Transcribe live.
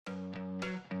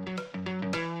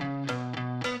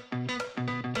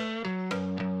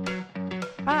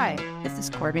Hi, this is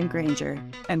Corbin Granger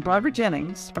and Barbara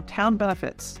Jennings from Town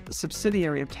Benefits, a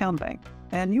subsidiary of Town Bank,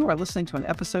 and you are listening to an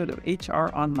episode of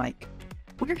HR on Mic.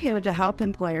 We're here to help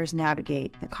employers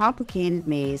navigate the complicated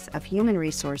maze of human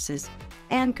resources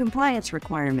and compliance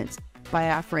requirements by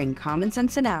offering common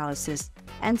sense analysis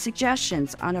and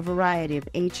suggestions on a variety of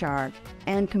HR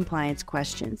and compliance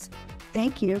questions.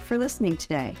 Thank you for listening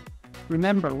today.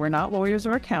 Remember, we're not lawyers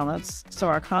or accountants, so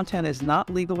our content is not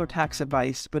legal or tax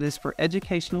advice, but is for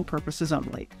educational purposes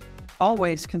only.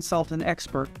 Always consult an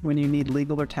expert when you need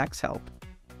legal or tax help.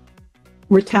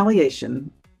 Retaliation.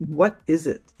 What is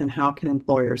it, and how can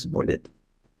employers avoid it?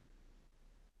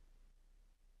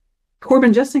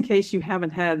 Corbin, just in case you haven't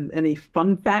had any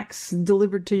fun facts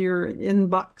delivered to your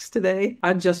inbox today,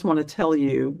 I just want to tell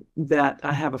you that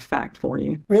I have a fact for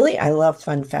you. Really? I love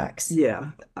fun facts.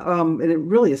 Yeah, and it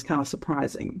really is kind of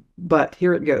surprising, but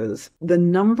here it goes. The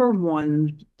number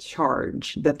one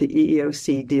charge that the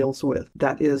EEOC deals with,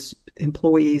 that is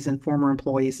employees and former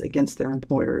employees against their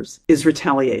employers, is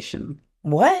retaliation.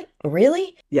 What?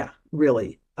 Really? Yeah,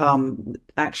 really.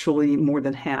 Actually, more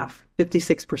than half,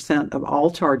 56% of all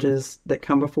charges that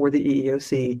come before the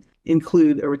EEOC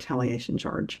include a retaliation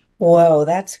charge. Whoa,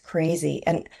 that's crazy.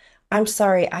 And I'm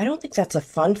sorry, I don't think that's a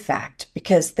fun fact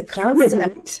because the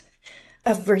concept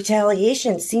of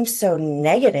retaliation seems so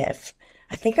negative.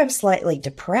 I think I'm slightly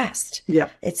depressed. Yeah.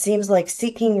 It seems like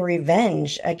seeking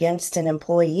revenge against an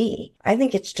employee. I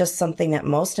think it's just something that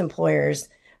most employers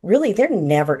really, they're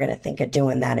never going to think of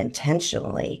doing that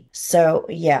intentionally. So,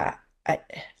 yeah,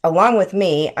 along with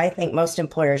me, I think most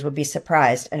employers would be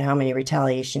surprised at how many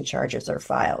retaliation charges are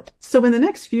filed. So in the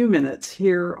next few minutes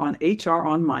here on HR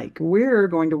on Mic, we're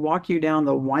going to walk you down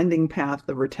the winding path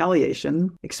of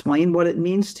retaliation, explain what it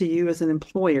means to you as an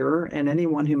employer and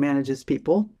anyone who manages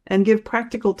people, and give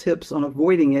practical tips on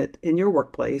avoiding it in your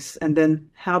workplace, and then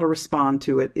how to respond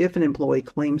to it if an employee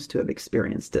claims to have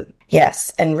experienced it.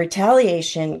 Yes, and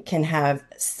retaliation can have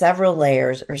several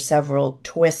layers or several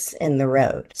twists in the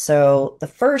road. So the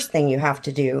first thing you have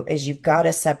to do is you've got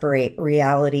to separate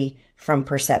reality from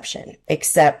perception,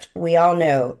 except we all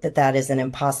know that that is an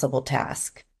impossible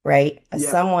task, right? Yeah.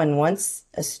 Someone once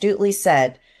astutely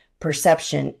said,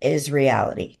 perception is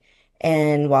reality.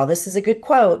 And while this is a good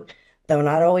quote, though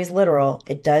not always literal,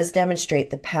 it does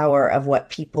demonstrate the power of what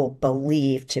people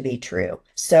believe to be true.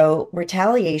 So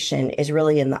retaliation is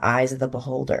really in the eyes of the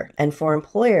beholder. And for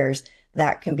employers,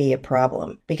 that can be a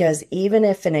problem because even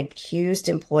if an accused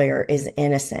employer is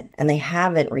innocent and they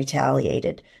haven't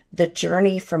retaliated, the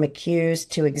journey from accused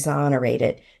to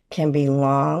exonerated can be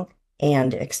long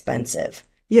and expensive.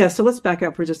 Yeah, so let's back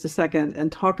up for just a second and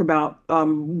talk about,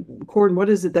 Cord, what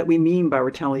is it that we mean by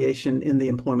retaliation in the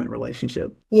employment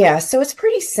relationship? Yeah, so it's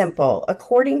pretty simple.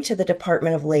 According to the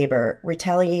Department of Labor,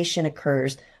 retaliation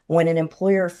occurs when an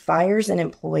employer fires an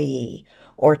employee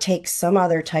or takes some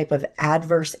other type of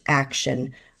adverse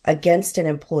action against an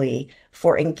employee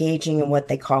for engaging in what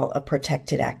they call a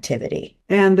protected activity.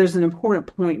 And there's an important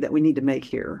point that we need to make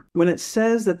here. When it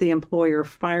says that the employer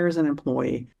fires an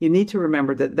employee, you need to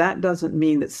remember that that doesn't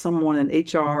mean that someone in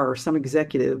HR or some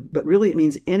executive, but really it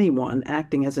means anyone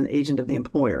acting as an agent of the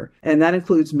employer. And that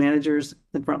includes managers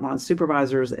and frontline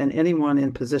supervisors and anyone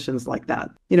in positions like that.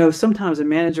 You know, sometimes a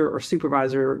manager or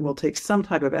supervisor will take some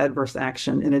type of adverse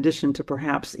action in addition to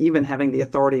perhaps even having the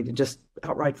authority to just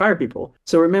outright fire people.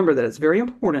 So remember that it's very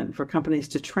important for companies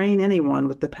to train anyone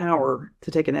with the power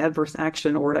to take an adverse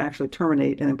action or to actually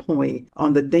terminate an employee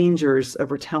on the dangers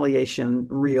of retaliation,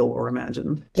 real or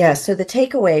imagined. Yeah, so the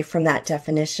takeaway from that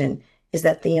definition is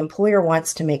that the employer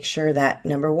wants to make sure that,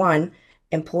 number one,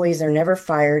 employees are never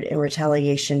fired in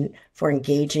retaliation for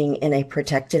engaging in a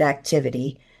protected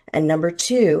activity, and number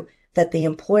two, that the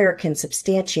employer can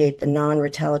substantiate the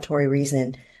non-retaliatory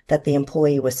reason that the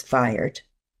employee was fired.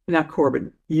 Now,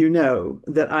 Corbin, you know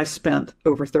that I spent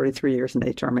over 33 years in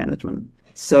HR management.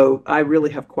 So I really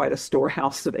have quite a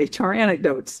storehouse of HR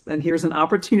anecdotes. And here's an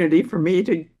opportunity for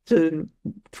me to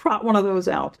trot one of those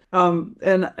out.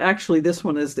 And actually, this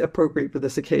one is appropriate for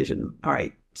this occasion. All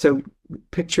right. So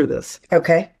picture this.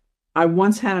 Okay. I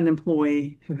once had an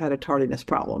employee who had a tardiness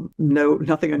problem. No,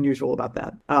 nothing unusual about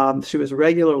that. She was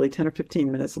regularly 10 or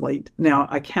 15 minutes late. Now,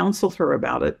 I counseled her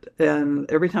about it. And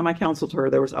every time I counseled her,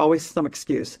 there was always some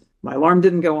excuse. My alarm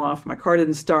didn't go off. My car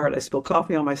didn't start. I spilled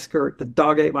coffee on my skirt. The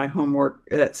dog ate my homework,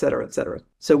 et cetera, et cetera.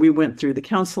 So we went through the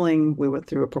counseling. We went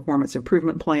through a performance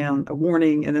improvement plan, a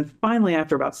warning. And then finally,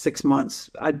 after about 6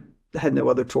 months, I had no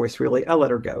other choice, really. I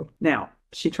let her go. Now,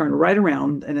 she turned right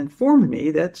around and informed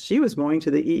me that she was going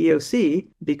to the EEOC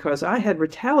because I had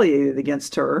retaliated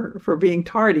against her for being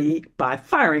tardy by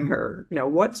firing her. You know,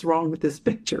 what's wrong with this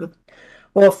picture?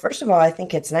 Well, first of all, I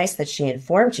think it's nice that she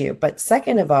informed you. But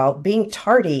second of all, being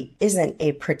tardy isn't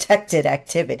a protected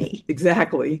activity.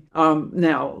 Exactly.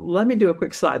 Now, let me do a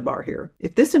quick sidebar here.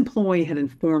 If this employee had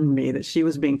informed me that she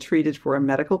was being treated for a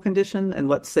medical condition, and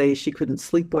let's say she couldn't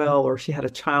sleep well, or she had a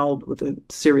child with a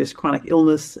serious chronic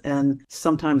illness, and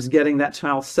sometimes getting that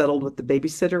child settled with the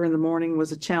babysitter in the morning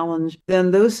was a challenge,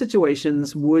 then those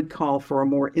situations would call for a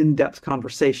more in-depth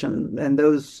conversation. And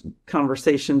those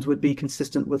conversations would be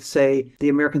consistent with, say, the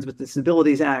Americans with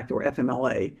Disabilities Act or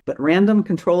FMLA. But random,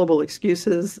 controllable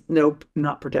excuses, nope,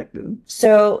 not protected.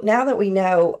 So now that we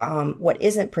know what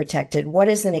isn't protected, what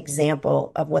is an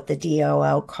example of what the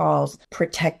DOL calls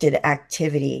protected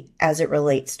activity as it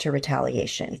relates to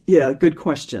retaliation? Yeah, good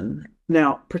question.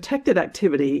 Now, protected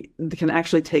activity can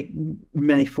actually take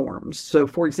many forms. So,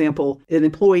 for example, an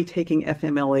employee taking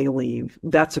FMLA leave,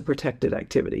 that's a protected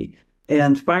activity.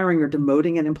 And firing or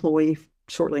demoting an employee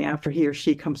shortly after he or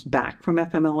she comes back from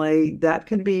FMLA, that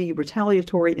can be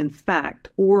retaliatory in fact,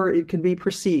 or it can be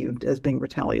perceived as being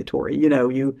retaliatory.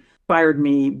 You fired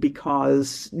me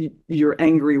because you're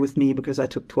angry with me because I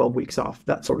took 12 weeks off,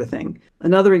 that sort of thing.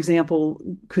 Another example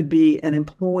could be an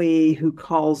employee who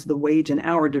calls the wage and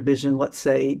hour division, let's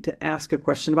say, to ask a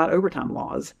question about overtime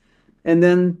laws, and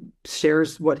then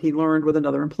shares what he learned with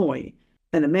another employee.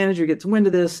 And a manager gets wind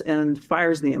of this and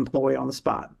fires the employee on the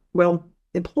spot. Well,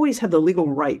 employees have the legal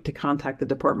right to contact the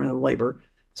Department of Labor.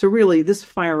 So really, this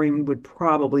firing would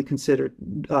probably consider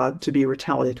to be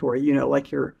retaliatory,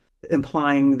 like you're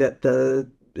implying that the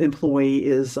employee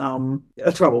is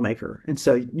a troublemaker. And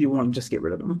so you want to just get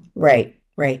rid of them. Right,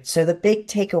 right. So the big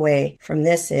takeaway from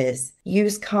this is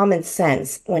use common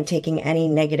sense when taking any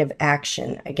negative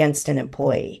action against an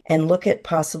employee and look at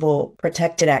possible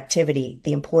protected activity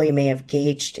the employee may have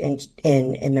engaged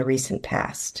in the recent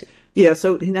past. Yeah,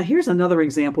 so now here's another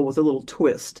example with a little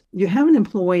twist. You have an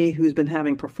employee who's been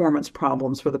having performance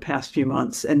problems for the past few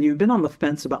months, and you've been on the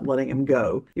fence about letting him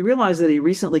go. You realize that he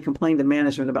recently complained to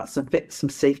management about some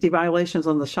safety violations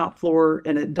on the shop floor,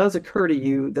 and it does occur to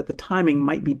you that the timing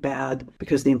might be bad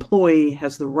because the employee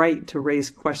has the right to raise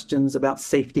questions about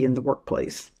safety in the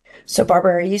workplace. So,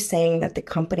 Barbara, are you saying that the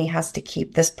company has to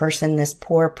keep this person, this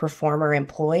poor performer,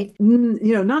 employed?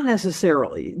 Not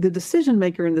necessarily. The decision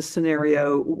maker in this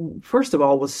scenario, first of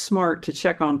all, was smart to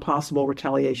check on possible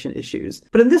retaliation issues.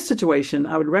 But in this situation,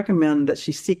 I would recommend that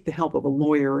she seek the help of a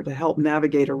lawyer to help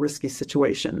navigate a risky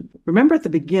situation. Remember at the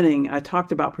beginning, I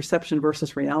talked about perception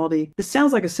versus reality? This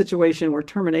sounds like a situation where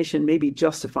termination may be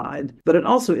justified, but it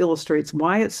also illustrates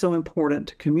why it's so important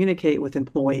to communicate with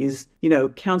employees,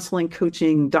 counseling,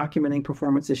 coaching, documenting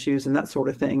performance issues and that sort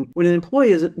of thing. When an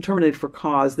employee is terminated for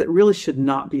cause, that really should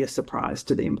not be a surprise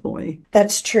to the employee.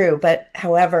 That's true. But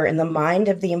however, in the mind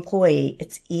of the employee,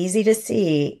 it's easy to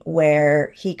see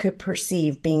where he could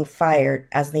perceive being fired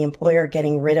as the employer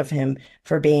getting rid of him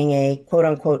for being a quote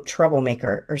unquote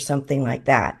troublemaker or something like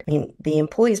that. I mean, the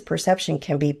employee's perception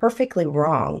can be perfectly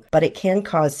wrong, but it can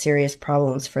cause serious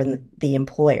problems for the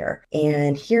employer.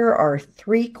 And here are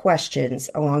 3 questions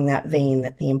along that vein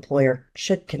that the employer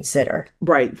should consider.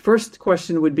 Right. First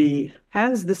question would be,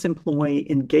 has this employee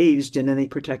engaged in any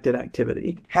protected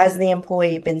activity? Has the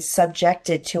employee been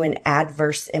subjected to an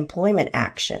adverse employment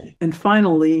action? And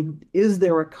finally, is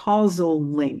there a causal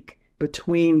link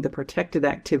between the protected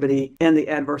activity and the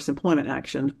adverse employment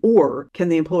action? Or can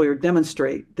the employer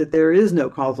demonstrate that there is no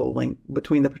causal link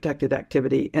between the protected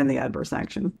activity and the adverse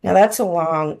action? Now, that's a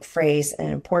long phrase, an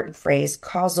important phrase,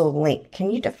 causal link. Can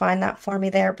you define that for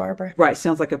me there, Barbara? Right.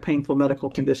 Sounds like a painful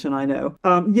medical condition, I know.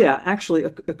 Actually,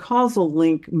 a causal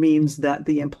link means that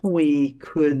the employee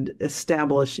could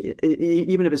establish,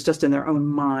 even if it's just in their own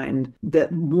mind,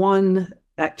 that one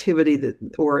activity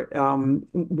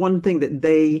one thing that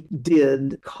they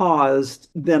did caused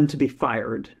them to be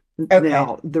fired. Okay.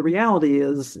 Now, the reality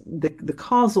is the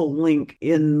causal link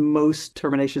in most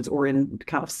terminations or in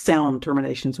kind of sound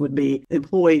terminations would be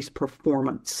employees'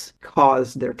 performance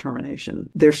caused their termination.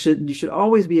 You should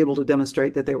always be able to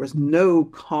demonstrate that there was no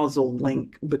causal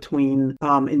link between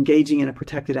engaging in a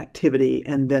protected activity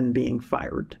and then being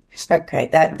fired. Okay,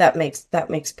 that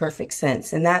makes perfect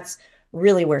sense. And that's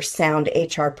really where sound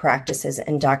HR practices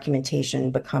and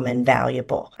documentation become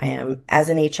invaluable. As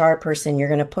an HR person, you're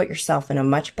going to put yourself in a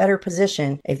much better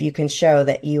position if you can show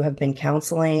that you have been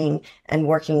counseling and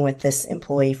working with this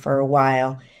employee for a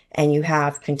while, and you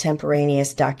have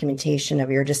contemporaneous documentation of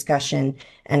your discussion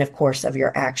and, of course, of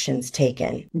your actions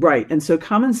taken. Right. And so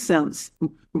common sense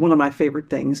one of my favorite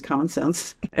things, common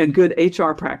sense, and good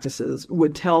HR practices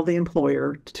would tell the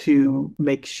employer to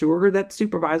make sure that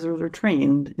supervisors are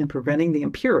trained in preventing the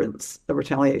appearance of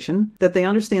retaliation, that they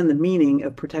understand the meaning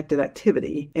of protected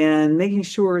activity, and making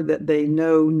sure that they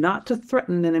know not to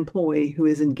threaten an employee who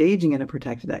is engaging in a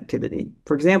protected activity.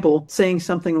 For example, saying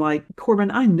something like,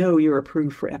 Corbin, I know you're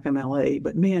approved for FMLA,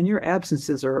 but man, your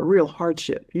absences are a real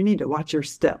hardship. You need to watch your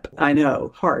step. I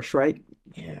know, harsh, right?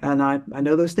 Yeah. And I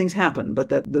know those things happen, but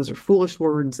those are foolish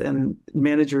words, and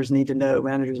managers need to know,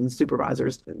 managers and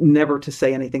supervisors, never to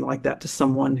say anything like that to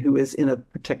someone who is in a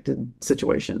protected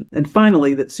situation. And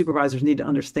finally, that supervisors need to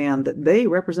understand that they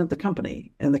represent the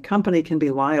company, and the company can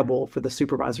be liable for the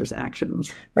supervisor's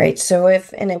actions. Right. So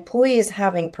if an employee is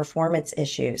having performance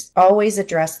issues, always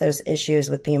address those issues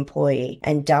with the employee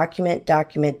and document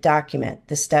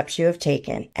the steps you have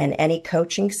taken and any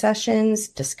coaching sessions,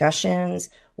 discussions,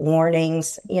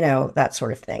 warnings, that sort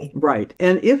of thing. Right.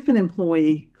 And if an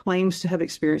employee claims to have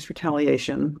experienced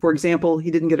retaliation, for example,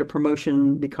 he didn't get a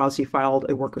promotion because he filed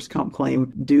a workers' comp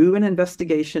claim, do an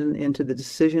investigation into the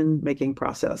decision-making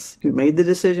process. Who made the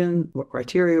decision, what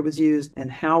criteria was used,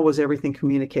 and how was everything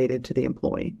communicated to the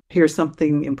employee? Here's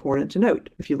something important to note.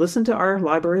 If you listen to our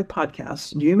library of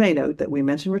podcasts, you may note that we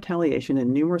mention retaliation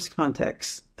in numerous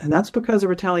contexts. And that's because a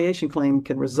retaliation claim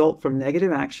can result from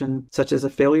negative action, such as a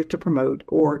failure to promote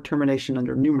or termination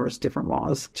under numerous different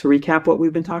laws. To recap what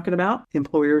we've been talking about,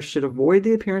 employers should avoid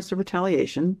the appearance of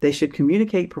retaliation. They should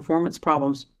communicate performance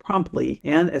problems promptly.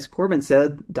 And as Corbin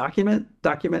said, document.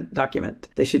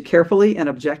 They should carefully and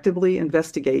objectively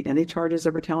investigate any charges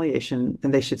of retaliation,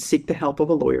 and they should seek the help of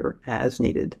a lawyer as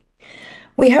needed.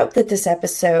 We hope that this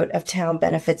episode of Town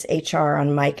Benefits HR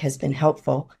on Mike has been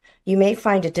helpful. You may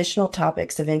find additional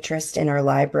topics of interest in our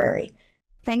library.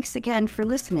 Thanks again for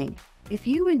listening. If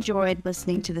you enjoyed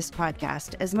listening to this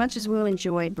podcast as much as we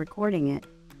enjoyed recording it,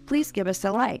 please give us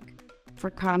a like.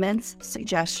 For comments,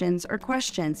 suggestions, or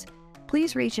questions,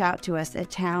 please reach out to us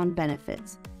at Town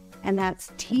Benefits, and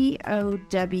that's TOWNE.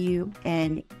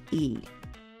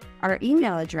 Our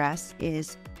email address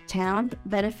is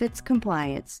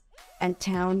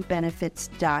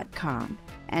townbenefitscompliance@townbenefits.com.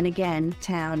 And again,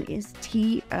 town is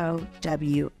TOWNE.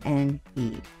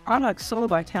 Products sold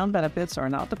by Town Benefits are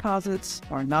not deposits,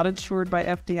 are not insured by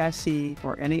FDIC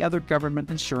or any other government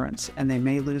insurance, and they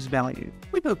may lose value.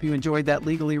 We hope you enjoyed that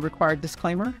legally required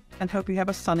disclaimer and hope you have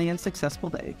a sunny and successful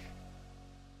day.